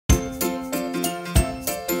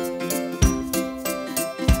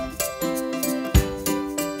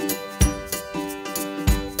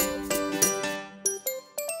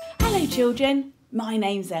children, my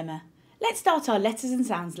name's Emma. Let's start our letters and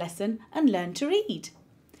sounds lesson and learn to read.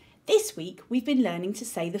 This week we've been learning to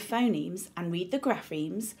say the phonemes and read the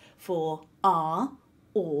graphemes for R,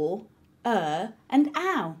 or, and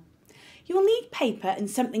ow. You will need paper and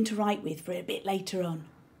something to write with for a bit later on.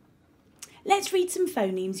 Let's read some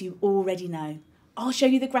phonemes you already know. I'll show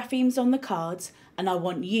you the graphemes on the cards and I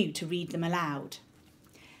want you to read them aloud.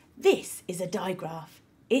 This is a digraph.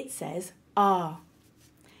 It says R.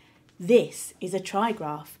 This is a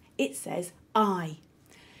trigraph. It says I.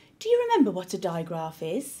 Do you remember what a digraph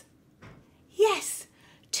is? Yes,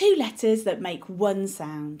 2 letters that make one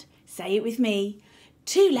sound. Say it with me.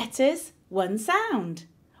 2 letters, 1 sound.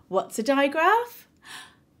 What's a digraph?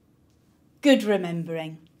 Good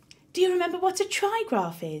remembering. Do you remember what a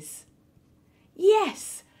trigraph is?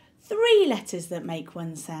 Yes, 3 letters that make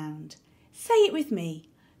 1 sound. Say it with me.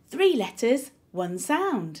 3 letters, 1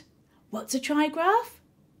 sound. What's a trigraph?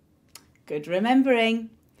 Good remembering.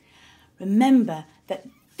 Remember that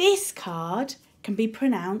this card can be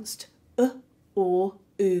pronounced or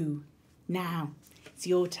oo. Now, it's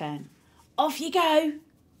your turn. Off you go.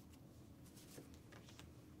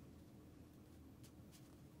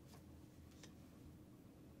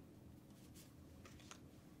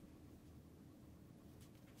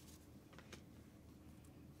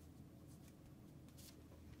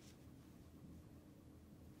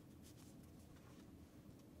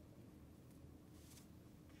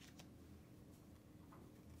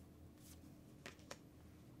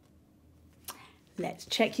 Let's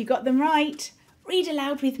check you got them right. Read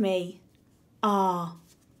aloud with me. R,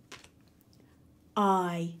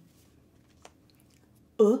 I,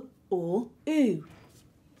 or oo.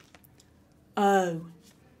 O,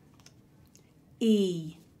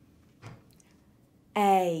 E,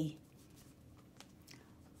 A,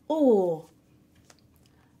 or,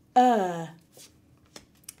 ow.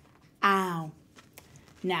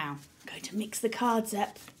 Now, I'm going to mix the cards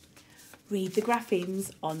up. Read the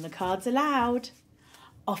graphemes on the cards aloud.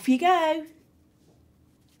 Off you go.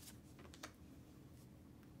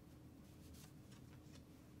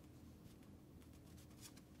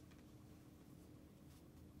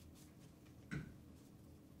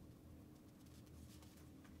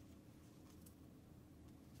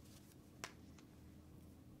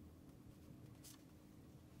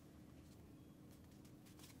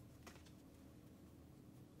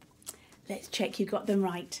 Let's check you got them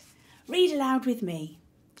right. Read aloud with me.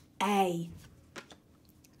 A,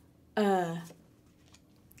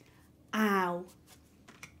 ow,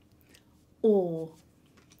 or,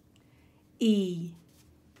 E,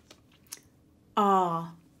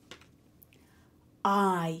 R,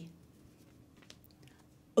 I,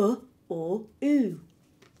 or oo.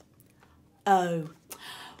 O.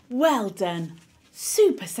 Well done.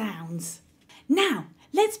 Super sounds. Now,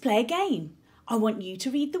 let's play a game. I want you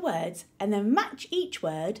to read the words and then match each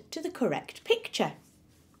word to the correct picture.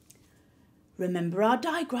 Remember our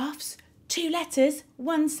digraphs? 2 letters,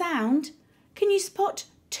 1 sound. Can you spot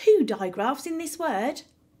 2 digraphs in this word?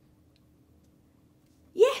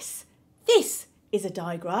 Yes, this is a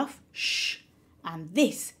digraph, sh, and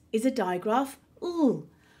this is a digraph, l.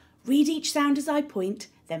 Read each sound as I point,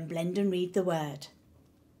 then blend and read the word.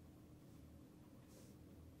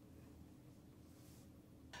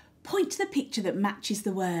 Point to the picture that matches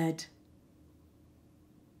the word.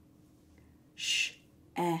 Sh,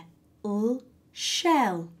 l,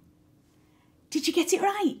 shell. Did you get it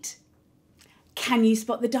right? Can you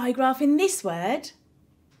spot the digraph in this word?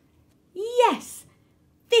 Yes,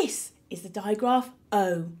 this is the digraph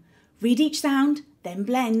O. Read each sound, then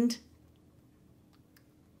blend.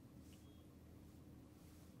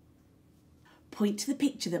 Point to the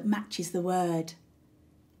picture that matches the word.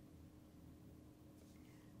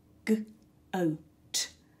 G-O-T.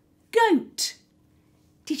 Goat.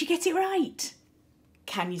 Did you get it right?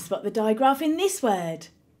 Can you spot the digraph in this word?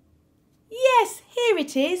 Yes, here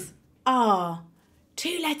it is. R.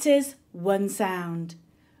 2 letters, 1 sound.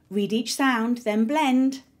 Read each sound, then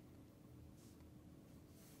blend.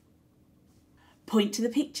 Point to the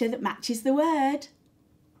picture that matches the word.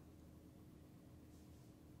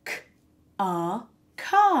 K-R.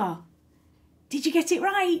 Car. Did you get it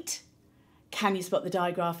right? Can you spot the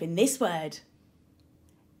digraph in this word?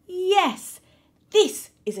 Yes, this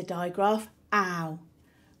is a digraph ow.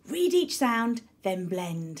 Read each sound, then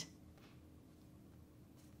blend.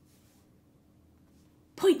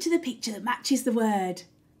 Point to the picture that matches the word.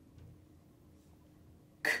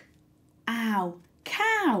 K-ow,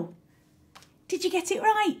 cow. Did you get it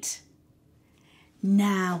right?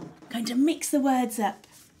 Now, I'm going to mix the words up.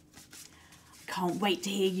 Can't wait to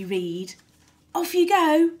hear you read. Off you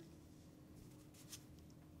go.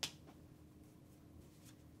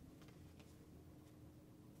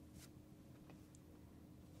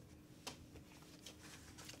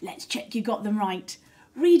 Let's check you got them right.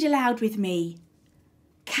 Read aloud with me.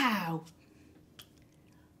 Cow,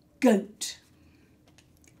 goat,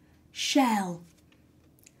 shell,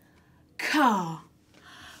 car.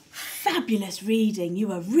 Fabulous reading,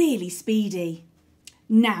 you are really speedy.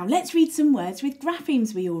 Now let's read some words with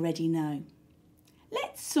graphemes we already know.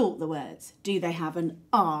 Let's sort the words. Do they have an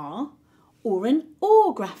R or an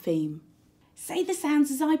OR grapheme? Say the sounds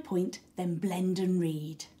as I point, then blend and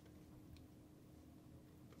read.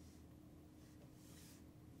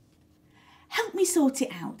 Help me sort it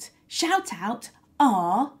out. Shout out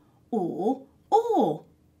R or OR.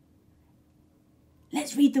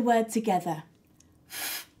 Let's read the word together.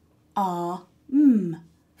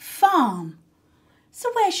 Farm.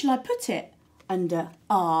 So where shall I put it? Under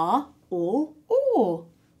R or OR?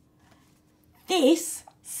 This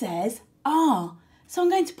says R, so I'm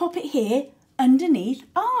going to pop it here underneath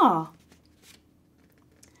R.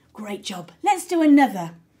 Great job. Let's do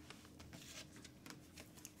another.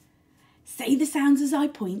 Say the sounds as I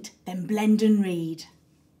point, then blend and read.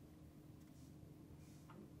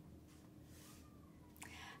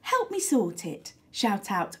 Help me sort it.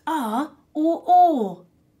 Shout out R or OR.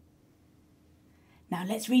 Now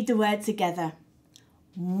let's read the word together.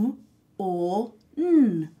 W or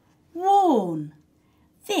N. Worn.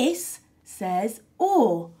 This says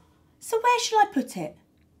OR. So where shall I put it?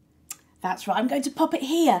 That's right, I'm going to pop it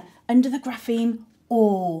here under the grapheme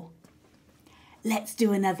OR. Let's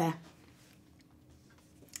do another.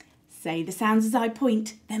 Say the sounds as I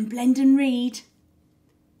point, then blend and read.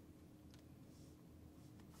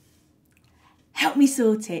 Help me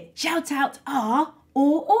sort it. Shout out R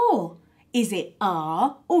or OR. Is it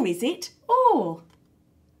R or is it OR?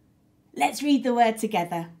 Let's read the word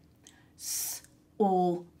together. S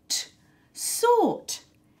or T. Sort.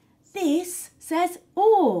 This says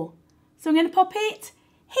OR. So I'm going to pop it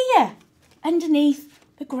here underneath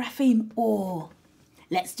the grapheme OR.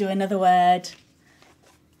 Let's do another word.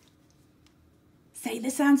 Say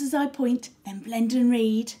the sounds as I point, then blend and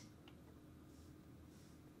read.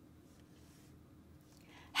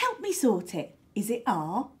 Help me sort it. Is it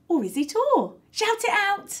R or is it OR? Shout it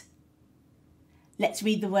out. Let's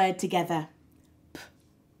read the word together.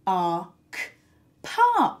 P-R-K.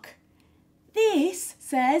 Park. This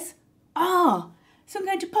says R. So I'm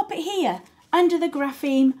going to pop it here under the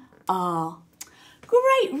grapheme R.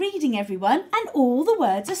 Great reading, everyone, and all the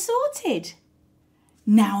words are sorted.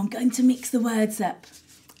 Now I'm going to mix the words up.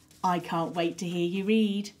 I can't wait to hear you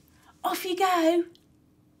read. Off you go.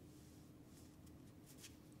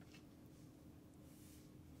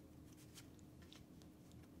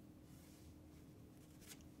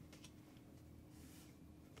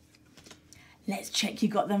 Let's check you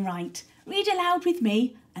got them right. Read aloud with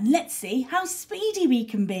me and let's see how speedy we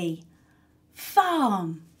can be.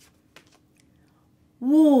 Farm.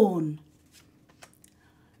 Worn.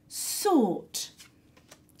 Sort.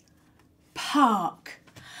 Park.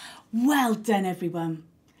 Well done, everyone.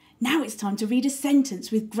 Now it's time to read a sentence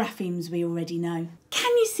with graphemes we already know.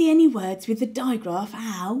 Can you see any words with the digraph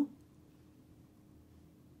ow?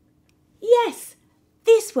 Yes,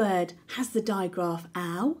 this word has the digraph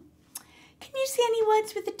ow. Can you see any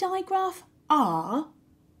words with the digraph R?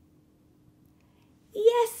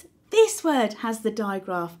 Yes, this word has the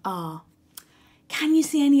digraph R. Can you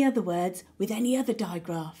see any other words with any other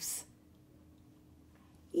digraphs?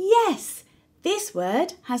 Yes, this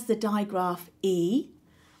word has the digraph E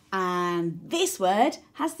and this word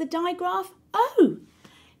has the digraph O.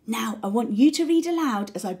 Now I want you to read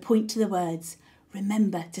aloud as I point to the words.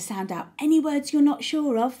 Remember to sound out any words you're not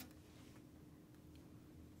sure of.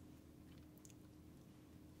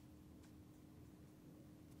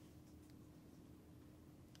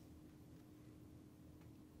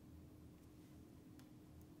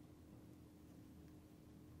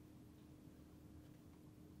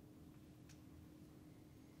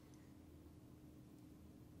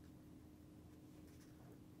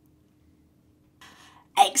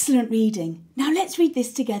 Excellent reading. Now let's read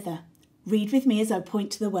this together. Read with me as I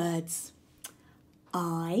point to the words.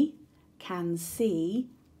 I can see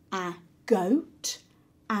a goat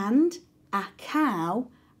and a cow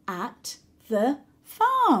at the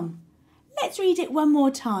farm. Let's read it one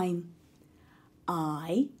more time.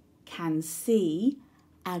 I can see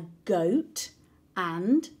a goat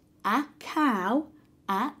and a cow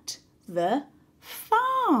at the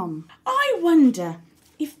farm. I wonder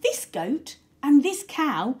if this goat and this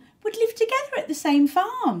cow would live together at the same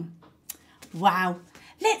farm. Wow,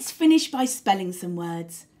 let's finish by spelling some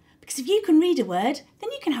words. Because if you can read a word,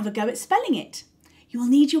 then you can have a go at spelling it. You will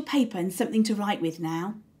need your paper and something to write with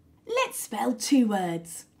now. Let's spell two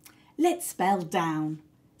words. Let's spell down.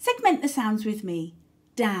 Segment the sounds with me.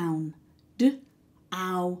 down. D,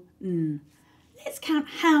 ow, n. Let's count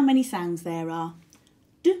how many sounds there are.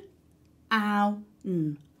 D, ow,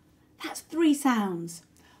 n. That's 3 sounds.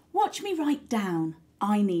 Watch me write down.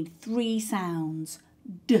 I need 3 sounds.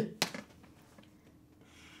 D.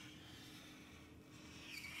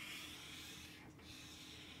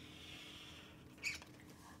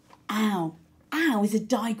 Ow. Ow is a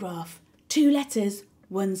digraph. 2 letters,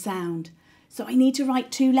 1 sound. So I need to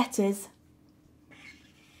write 2 letters.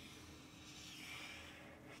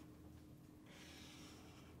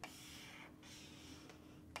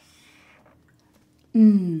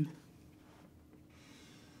 N.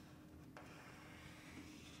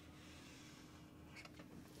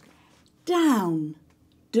 Down.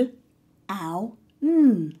 D, ow,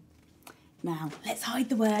 n. Now let's hide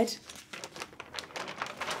the word.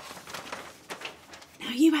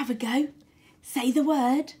 Now you have a go. Say the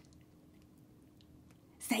word.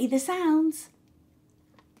 Say the sounds.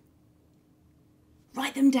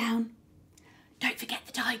 Write them down. Don't forget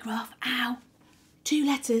the digraph. Ow. 2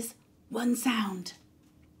 letters, 1 sound.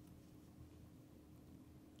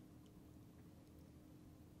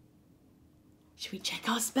 Should we check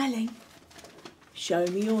our spelling? Show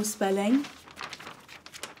me your spelling.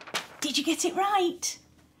 Did you get it right?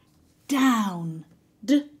 Down.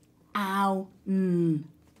 D, ow, n.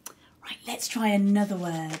 Right, let's try another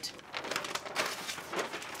word.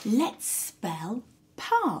 Let's spell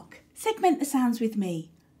park. Segment the sounds with me.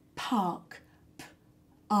 Park. P,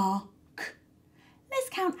 R, K. Let's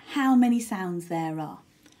count how many sounds there are.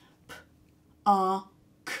 P, R,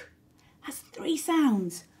 K. That's 3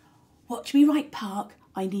 sounds. Watch me write park.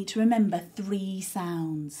 I need to remember 3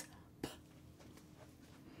 sounds. P.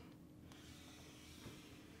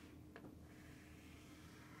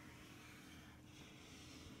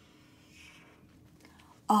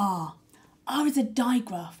 R. R is a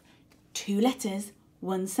digraph. 2 letters,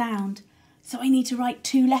 1 sound. So I need to write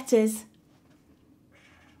 2 letters.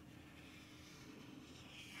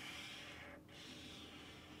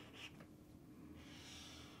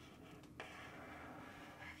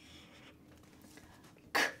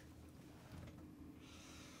 K.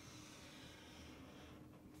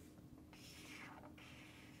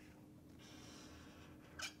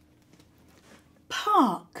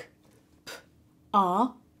 Park. P,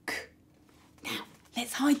 R, K. Now,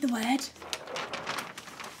 let's hide the word.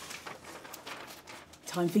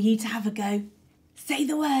 Time for you to have a go. Say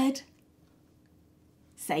the word.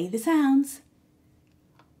 Say the sounds.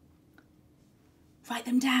 Write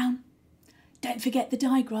them down. Don't forget the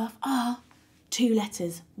digraph. R, 2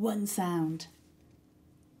 letters, 1 sound.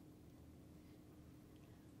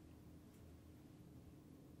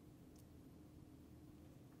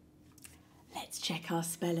 Let's check our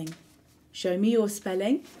spelling. Show me your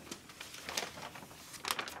spelling.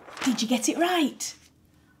 Did you get it right?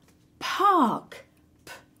 Park.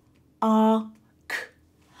 P, R, K.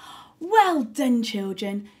 Well done,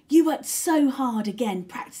 children. You worked so hard again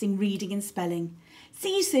practicing reading and spelling.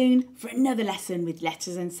 See you soon for another lesson with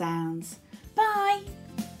letters and sounds. Bye.